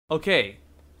Okay,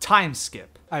 time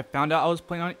skip. I found out I was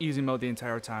playing on easy mode the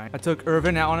entire time. I took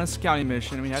Irvin out on a scouting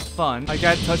mission and we had fun. I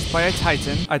got touched by a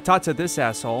Titan. I talked to this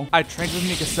asshole. I trained with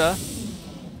Mikasa.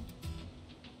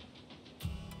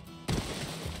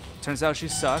 Turns out she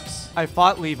sucks. I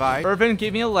fought Levi. Irvin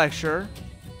gave me a lecture.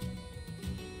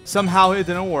 Somehow it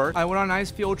didn't work. I went on a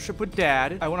nice field trip with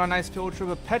Dad. I went on a nice field trip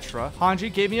with Petra.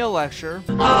 Hanji gave me a lecture.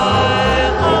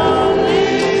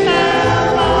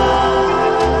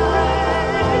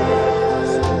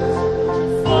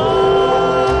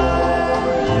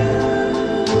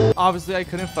 Obviously, I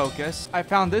couldn't focus. I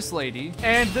found this lady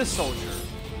and this soldier.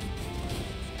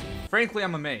 Frankly,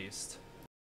 I'm amazed.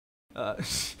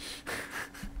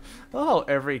 Oh,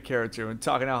 every character when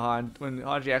talking to when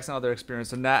Hanji asks about their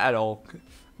experience, and not at all.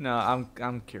 No,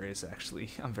 I'm curious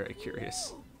actually. I'm very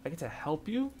curious. I get to help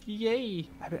you? Yay!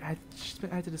 She's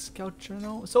been added to the scout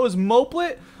journal. So is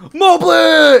Moplet?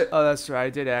 Moplet! Oh, that's right. I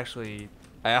did actually.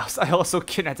 I also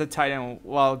kidnapped a Titan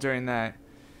while during that.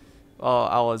 Well,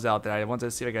 I was out there. I wanted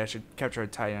to see if I should capture a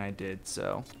Titan. I did.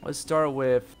 So let's start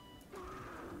with.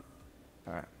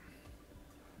 All right.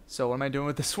 So what am I doing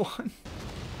with this one?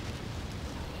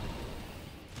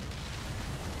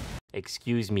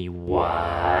 Excuse me, what?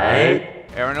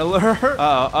 Eren alert!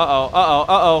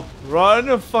 Uh-oh.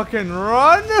 Run, fucking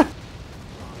run!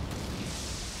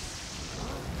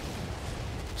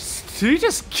 Did he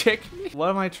just kick me? What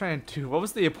am I trying to do? What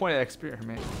was the point of the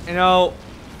experiment? You know,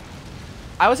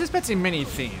 I was expecting many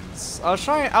themes. I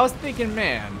was thinking,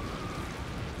 man,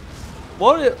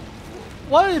 what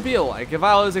would it be like if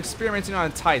I was experimenting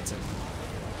on a Titan?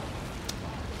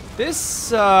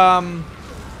 This,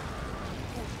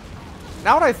 not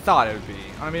what I thought it would be.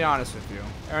 I'm gonna be honest with you.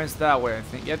 Eren's that way, I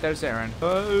think. Yep, there's Eren.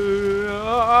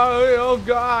 Oh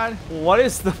god. What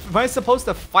is the... Am I supposed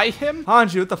to fight him?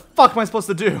 Hanji, what the fuck am I supposed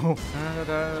to do?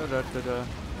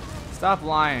 Stop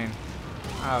lying.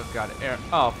 Oh god, Eren.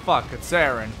 Oh fuck, it's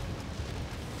Eren.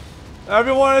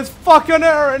 Everyone is fucking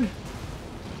Eren!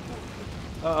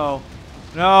 Uh-oh.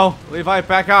 No, Levi,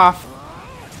 back off.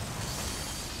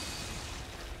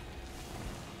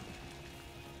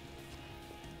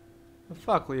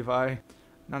 Fuck, Levi.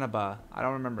 Nanaba, I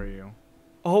don't remember you.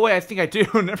 Oh wait, I think I do.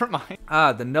 Never mind.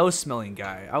 Ah, the nose-smelling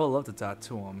guy. I would love to talk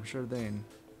to him. Sure thing.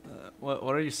 What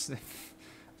are you sniffing?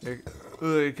 You're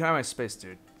kind of my space,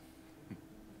 dude.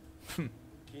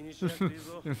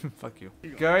 Fuck you.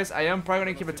 Guys, I am probably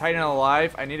gonna keep a Titan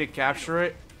alive. I need to capture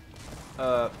it.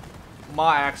 Ma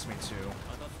asked me to.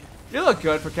 You look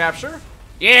good for capture.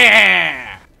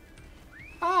 Yeah!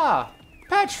 Ah,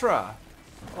 Petra.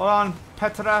 Hold on,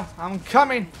 Petra, I'm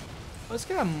coming. Let's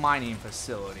get a mining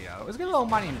facility out. Let's get a little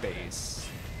mining base.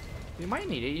 You might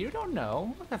need it, you don't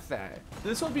know. Look at that.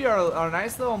 This will be our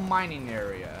nice little mining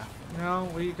area. You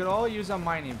know, we could all use a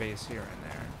mining base here and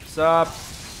there. Sup?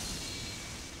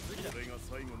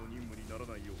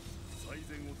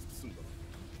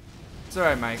 It's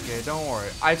alright, Mikey, don't worry.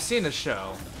 I've seen the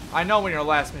show. I know when your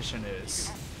last mission is.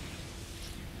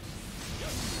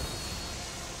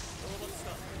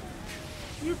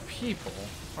 You people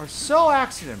are so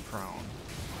accident prone.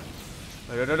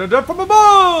 Death from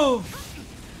above!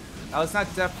 That was not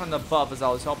death from above as I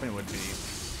was hoping it would be.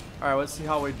 Alright, let's see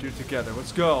how we do together.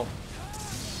 Let's go.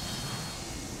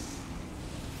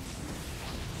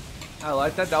 I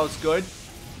like that. That was good.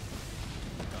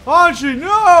 Hanji,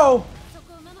 no!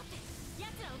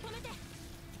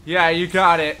 Yeah, you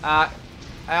got it. Al,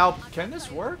 can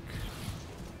this work?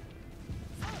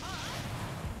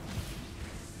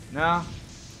 No.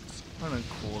 Would've been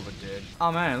cool if it did.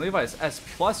 Oh man, Levi's S+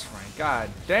 rank. God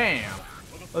damn.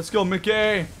 Let's go, Mickey.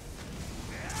 I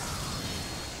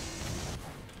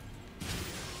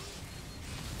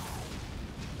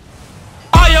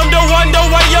am the one, the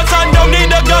way your son don't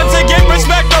need a gun to get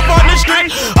respect up on the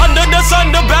street. Under the sun,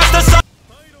 the bastard son.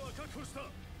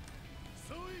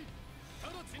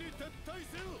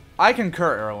 I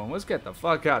concur, Erwin. Let's get the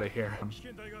fuck out of here.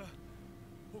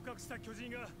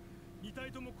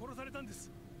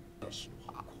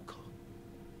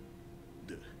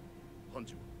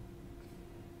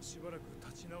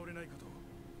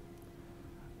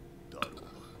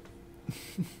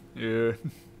 Yeah.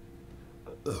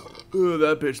 Ooh,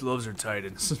 that bitch loves her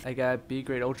Titans. I got B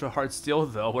grade Ultra Hard Steel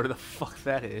though, whatever the fuck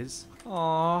that is.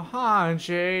 Aw,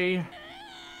 Hanji.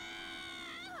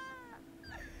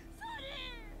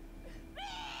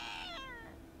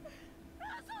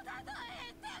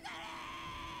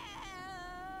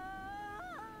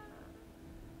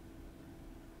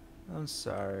 I'm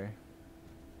sorry.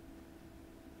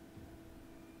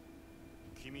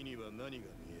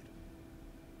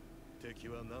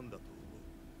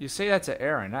 You say that to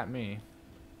Eren, not me.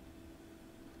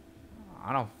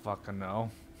 I don't fucking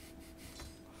know.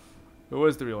 Who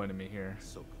is the real enemy here?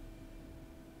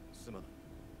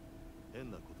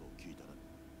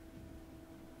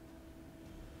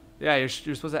 Yeah, you're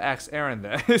supposed to ask Aaron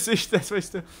that. That's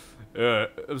what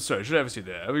I'm sorry, should I have seen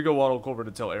that? Let me go waddle over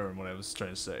to tell Aaron what I was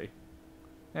trying to say.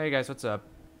 Hey guys, what's up?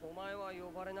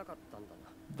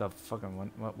 The fucking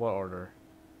one? What order?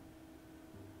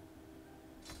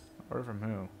 Order from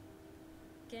who?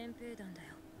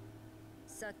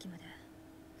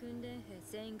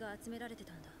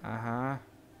 Uh-huh.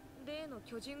 例の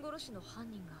巨人殺しの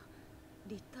犯人が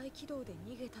立体起動で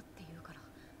逃げたっていうから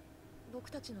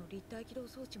僕たちの立体起動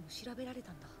装置も調べられ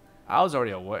たんだ I was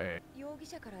already away. 容疑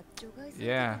者から除外されて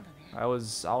た Yeah, んだね I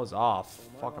was off,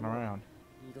 fucking around.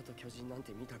 二度と巨人なん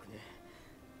て見たくねえ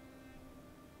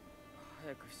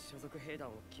早く所属兵団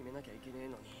を決めなきゃいけねえ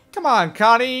のに Come on,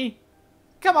 Connie!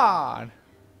 Come on!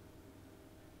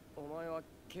 お前は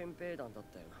憲兵団だっ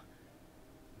たよな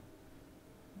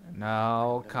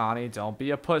No, Connie, don't be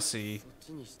a pussy. そっ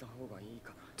ちにした方がいいか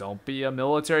な Don't be a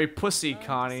military pussy,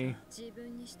 Connie. 自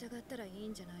分に従ったらいい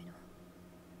んじゃない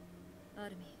のア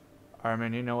ルミ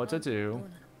Armin, you know what to ど do. うなの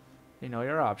You know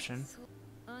your option. そう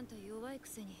あんた弱いく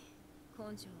せに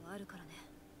根性あるからね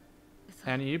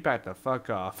And you back the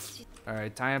fuck off.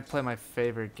 Alright, time to play my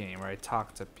favorite game where I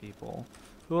talk to people.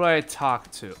 Who do I talk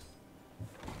to?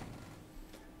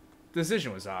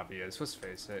 Decision was obvious, let's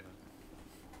face it.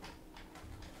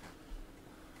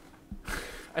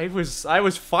 I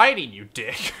was fighting you,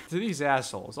 dick. To these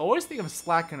assholes. I always think I'm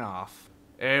slacking off.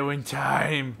 Evan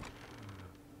time.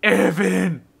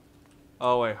 Evan.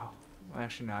 Oh wait.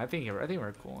 Actually no, I think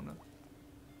we're cool enough.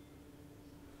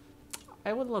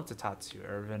 I would love to talk to you,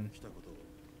 Irvin.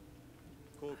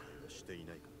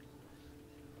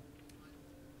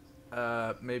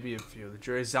 Maybe a few. The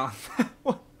jury's on that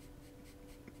one.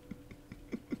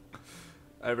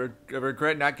 I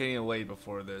regret not getting laid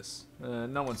before this.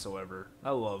 None whatsoever.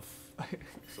 I love.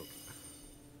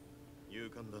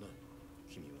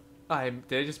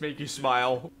 Did I just make you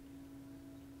smile?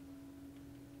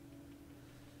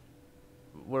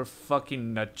 We're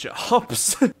fucking nut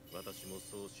jobs.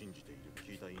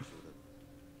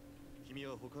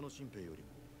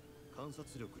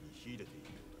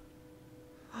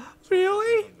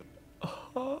 Really?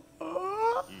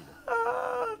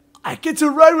 I get to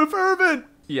ride with Irvin!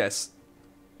 Yes.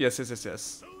 Yes.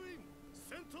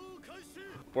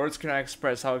 Words cannot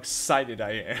express how excited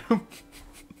I am.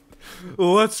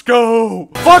 Let's go!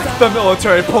 Fuck the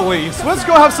military police! Let's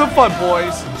go have some fun,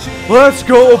 boys! Let's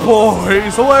go,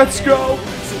 boys! Let's go!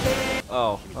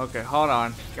 Oh, okay, hold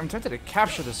on. I'm tempted to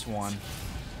capture this one.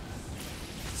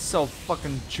 So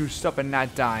fucking juiced up and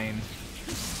not dying.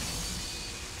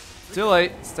 Too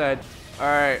late, instead.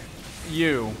 Alright,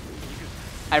 you.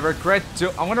 I'm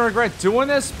gonna regret doing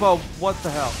this, but what the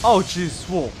hell? Oh, jeez,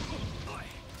 whoa.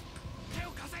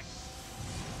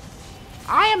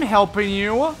 I am helping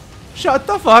you. Shut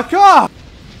the fuck up.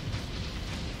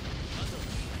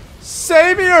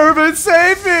 Save me, Irvin,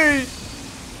 save me.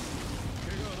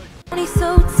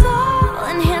 So tall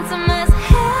and handsome as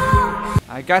hell.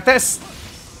 I got this.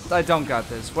 I don't got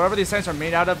this. Whatever these things are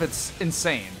made out of, it's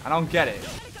insane. I don't get it.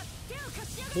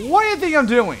 What do you think I'm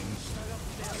doing?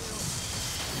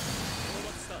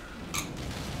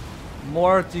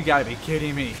 More? You gotta be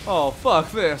kidding me. Oh,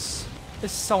 fuck this.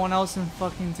 Is someone else in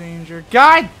fucking danger?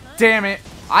 God damn it.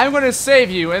 I'm gonna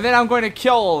save you, and then I'm going to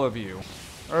kill all of you.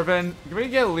 Irvin, can we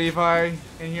get Levi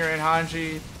in here and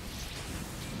Hanji?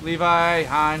 Levi,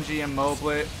 Hanji, and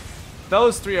Moblit.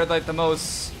 Those three are like the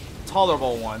most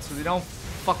tolerable ones, because they don't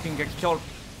fucking get killed.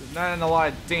 They're not in a lot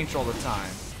of danger all the time.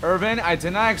 Irvin, I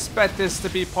did not expect this to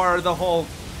be part of the whole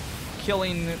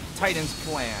killing Titans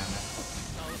plan.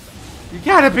 You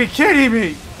gotta be kidding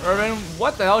me! Irvin,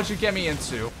 what the hell did you get me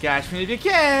into? Catch me if you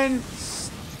can!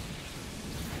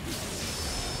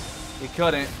 You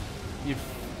couldn't. You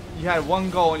had one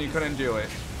goal and you couldn't do it.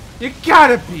 You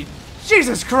gotta be!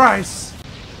 Jesus Christ!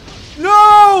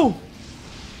 No!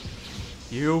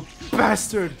 You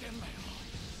bastard!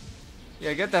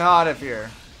 Yeah, get the hell out of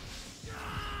here.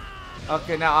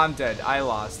 Okay, now I'm dead. I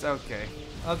lost. Okay.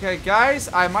 Okay, guys,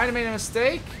 I might have made a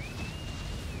mistake.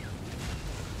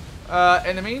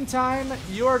 In the meantime,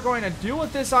 you are going to deal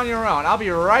with this on your own. I'll be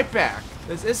right back.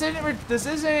 This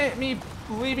isn't me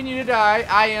leaving you to die.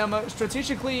 I am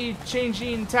strategically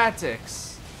changing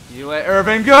tactics. You let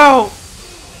Irvin go!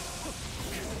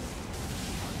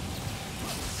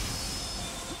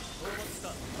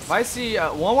 If I see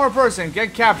one more person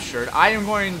get captured, I am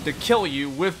going to kill you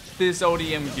with this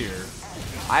ODM gear.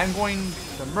 I am going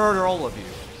to murder all of you.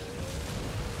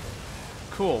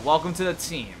 Cool, welcome to the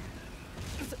team.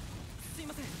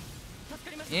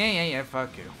 Yeah,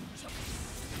 fuck you.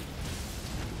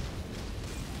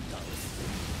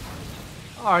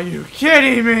 Are you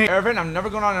kidding me? Ervin, I'm never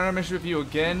going on another mission with you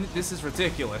again. This is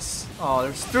ridiculous. Oh,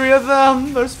 there's 3 of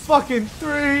them. There's fucking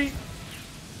 3.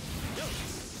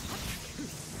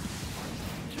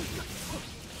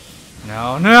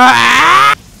 No.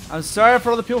 Ah! I'm sorry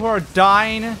for all the people who are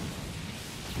dying.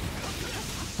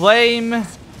 Blame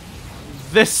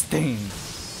this thing.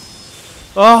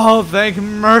 Oh, thank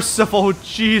merciful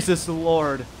Jesus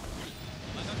Lord.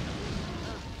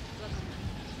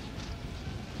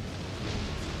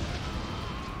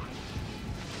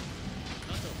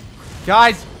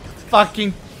 God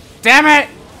fucking damn it!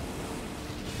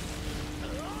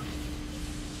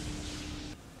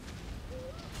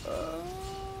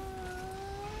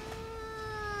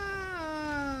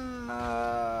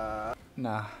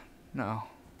 No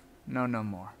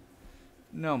more.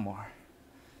 No more.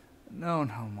 No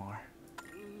more.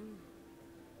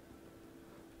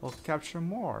 We'll capture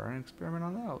more and experiment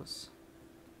on those.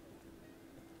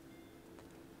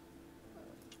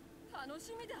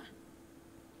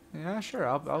 Yeah, sure.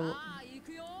 I'll.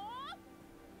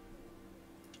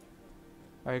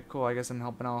 Alright, cool. I guess I'm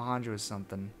helping Alejandro with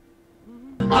something.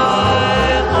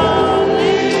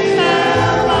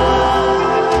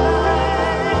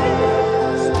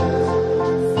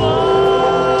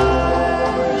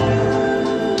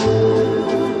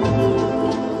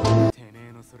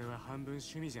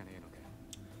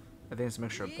 I think it's a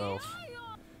mixture of both.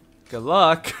 Good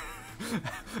luck!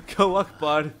 Good luck,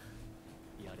 bud.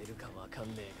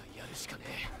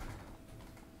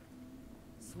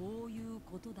 そういう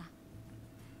ことだ。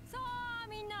さあ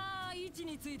みんな位置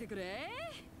についてくれ。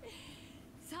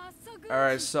早速。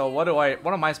Alright, so what am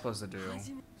I supposed to do?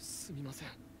 すみません。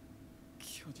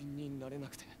巨人になれな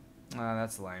くて。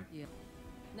That's lame.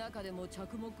 中でも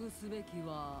着目すべき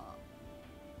は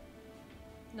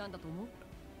なんだと思う?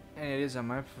 And it is on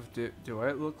my. Do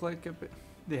I look like a bit?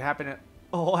 They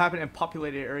all happen in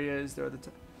populated areas.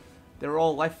 They're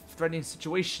all life-threatening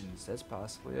situations. That's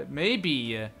possibly it.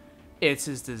 Maybe it's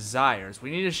his desires.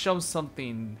 We need to show him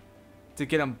something to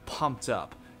get him pumped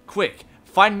up. Quick,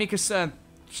 find Mikasa and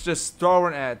just throw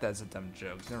her at. That's a dumb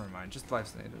joke. Never mind. Just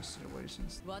life-threatening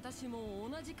situations. 私も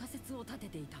同じ仮説を立て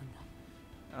ていたん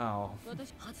だ。Oh.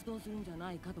 私発動するんじゃ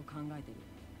ないかと考えてる。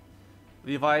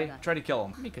Levi, try to kill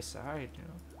him. Mikasa, how are you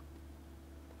doing?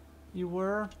 You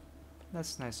were?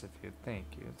 That's nice of you.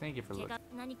 Thank you. Thank you for looking.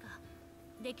 何か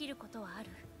できることはある?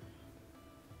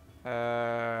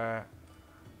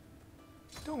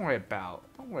 Don't worry about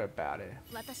it.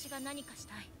 私が何かし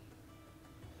たい。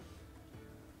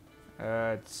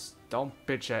Don't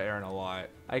bitch at Eren a lot.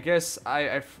 I guess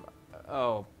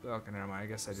oh, okay, never mind. I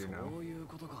guess I do know. そういう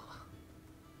ことか。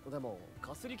でも、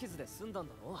かすり傷で済んだん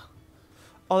だろ。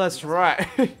Oh, that's right.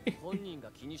 本人が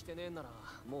気にしてねえなら、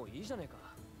もういいじゃねえか。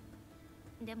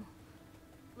でも、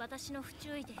私の不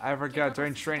注意で。I forgot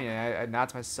during training. I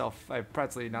knocked myself. I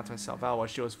practically knocked myself out while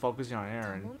she was focusing on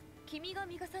Eren. 君が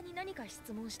ミカサに何か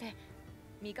質問して、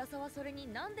ミカサはそれに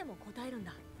何でも答えるん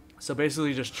だ。So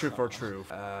basically, just truth or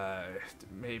truth.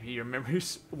 Maybe your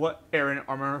memories. What Eren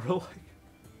armor like?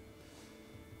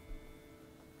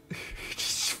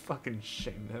 Just fucking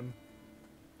shame them.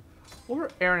 What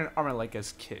were Eren and Armin like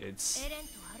as kids? エレンと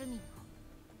アルミンの。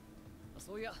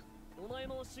そういや、お前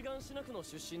も志願しなくの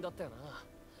出身だったよな。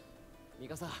ミ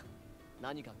カサ、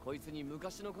何かこいつに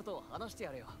昔のことを話して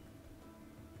やれよ。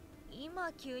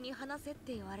今急に話せっ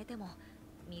て言われても、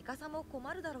ミカサも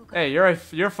困るだろうか。Hey, your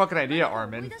fucking idea, 思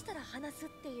い Armin. 出したら話すっ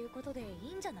ていうことでい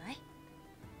いんじゃない？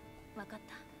わかった。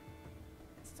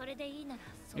それでいいなら。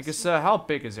Mikasa, how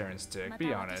big is Eren's dick?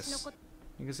 Be honest.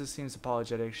 Mikasa seems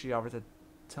apologetic. She offered to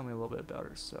tell me a little bit about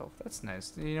herself. That's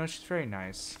nice. You know, she's very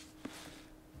nice.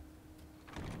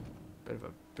 Bit of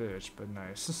a bitch, but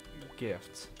nice.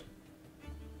 Gift.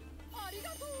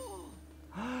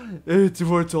 It's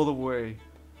worth all the way.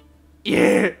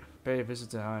 Yeah! Pay a visit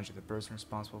to Hanji, the person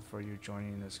responsible for you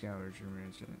joining the scavenger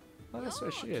region. Oh, that's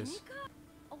what she is.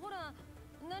 ほら、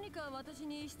何か私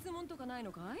に質問とかない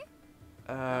のかい?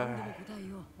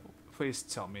 Please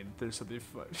tell me there's something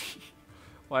funny.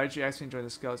 Why did you actually enjoy the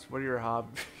scouts? What are your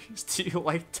hobbies? Do you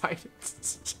like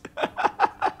Titans?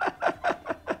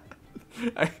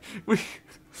 I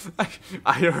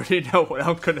already know what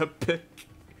I'm gonna pick.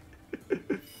 面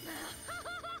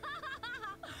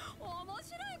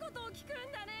白いことを聞くん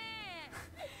だね。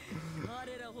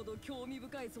彼らほど興味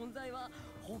深い存在は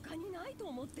他にないと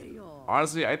思ってるよ。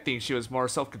 Honestly, I think she was more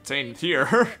self-contained here.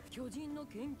 巨人の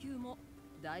研究も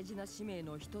大事な使命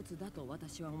の一つだと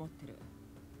私は思ってる。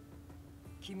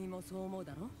君もそう思う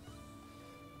だろ?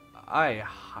 I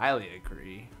highly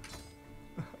agree.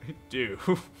 I do.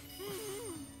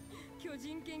 巨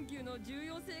人研究の重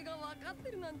要性が分かっ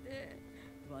てるなんて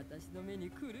私の目に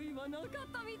狂いはなかっ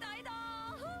たみたいだ。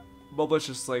 Bubba's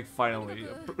just like finally.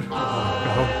 Oh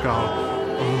god.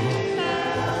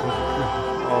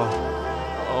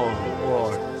 Oh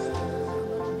lord.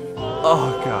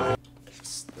 Oh god.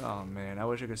 Oh man, I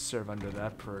wish I could serve under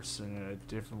that person in a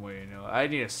different way, you know. I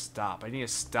need to stop. I need to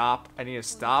stop. I need to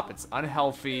stop. It's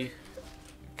unhealthy.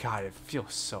 God, it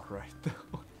feels so right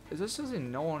though. Is this just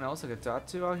no one else I could talk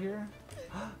to out here?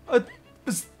 A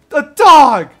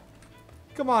dog!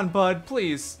 Come on, bud,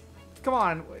 please. Come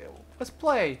on, let's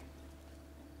play.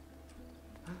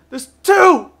 There's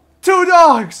two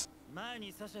dogs!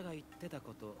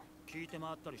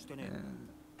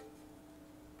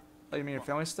 Oh, you mean your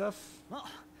family stuff?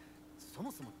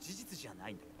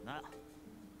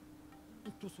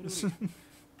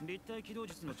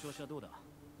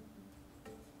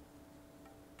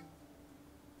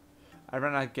 I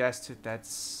ran out of gas too.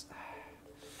 That's...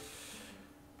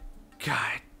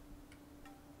 God.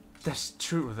 That's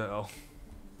true though.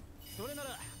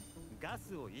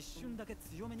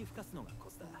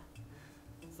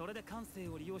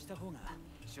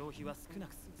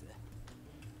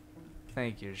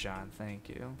 Thank you, Jean. Thank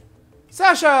you.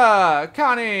 Sasha!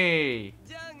 Connie!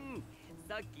 じゃん、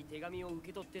さっき手紙を受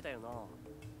け取ってたよな。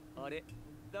あれ、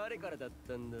誰からだっ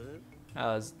たんだ？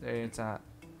 Oh, it's not. あ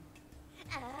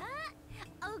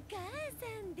あ、お母さ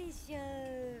んでしょ。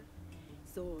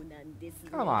そうなんですね。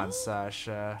 Come on,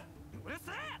 Sasha. うる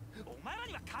せえ！お前ら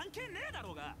には関係ねえだ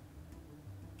ろうが。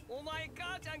お前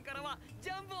母ちゃんからはジ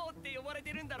ャンボーって呼ばれ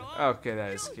てるんだろ。 Okay,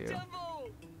 that is ジ cute. ャンボ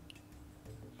ー。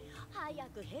早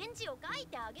く返事を書い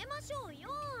てあげましょうよ。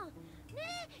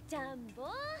ねえ、ジャンボ。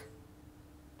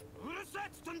うるせえっ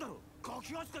つってんだろ。ガ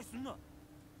キ扱いすんな。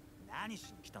何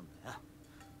しに来たんだよ。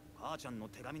母ちゃんの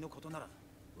手紙のことなら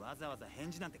わざわざ返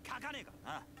事なんて書かねえか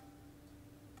らな。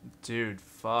Dude,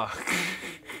 fuck.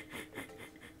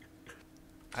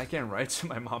 I can't write to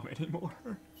my mom anymore.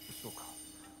 そうか。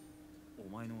お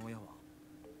前の親は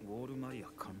ウォールマリア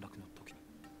陥落の時に。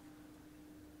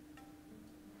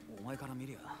お前から見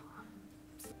りゃ。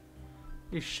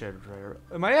You should, right?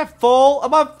 Am I at full?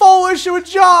 I'm on full issue with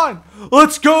John!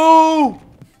 Let's go!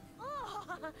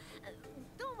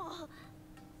 どうも。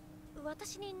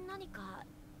私に何か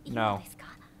言うのですか？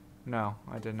 No,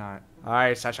 I did not.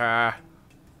 Alright, Sasha.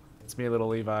 It's me, little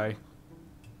Levi.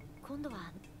 今度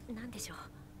は何でしょう？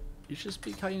 You should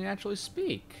speak how you naturally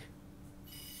speak.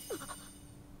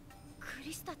 ク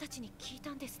リスタたちに聞い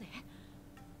たんですね。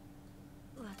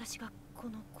私がこ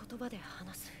の言葉で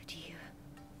話す理由。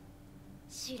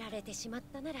知られてしまっ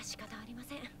たなら仕方ありま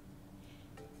せん。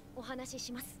お話し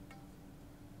します。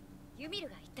ユミル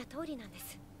が言った通りなんで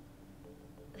す。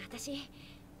私、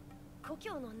故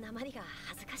郷の訛りが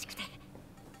恥ずかしくて。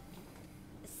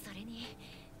それに、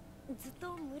ずっ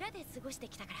と村で過ごして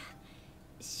きたから、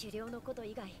狩猟のこと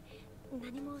以外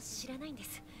何も知らないんで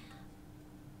す。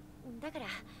だから、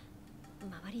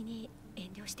周りに遠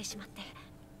慮してしまって。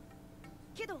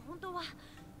けど本当は、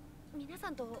皆さ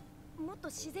んともっと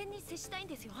自然に接したいん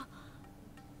ですよ。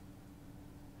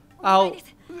Oh,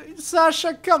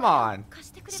 Sasha, come on.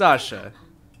 Sasha.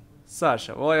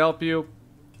 Sasha, will I help you?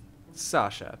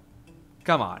 Sasha.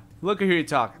 Come on. Look at who you're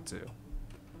talking to.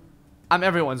 I'm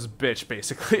everyone's bitch,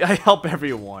 basically. I help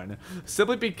everyone.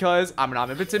 Simply because I'm an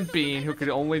omnipotent being who can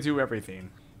only do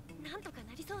everything.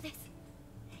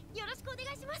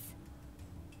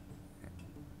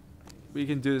 We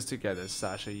can do this together,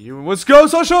 Sasha. You let's go,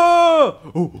 Sasha!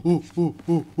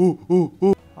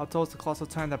 I'll tell us the colossal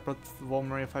time that brought the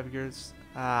Wolverine 5 years.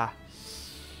 Ah.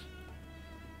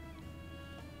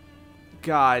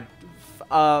 God.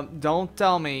 Don't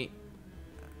tell me.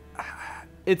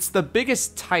 It's the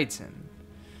biggest Titan.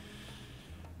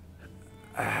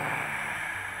 I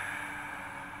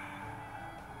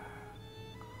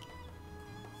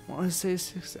want to say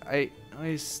 60.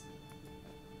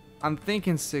 I'm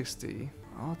thinking 60.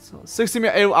 60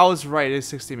 meters. I was right. It's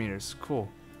 60 meters. Cool.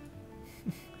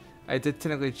 I did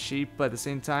technically cheat, but at the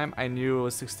same time, I knew it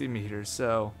was 60 meters.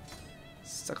 So,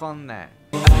 stuck on that.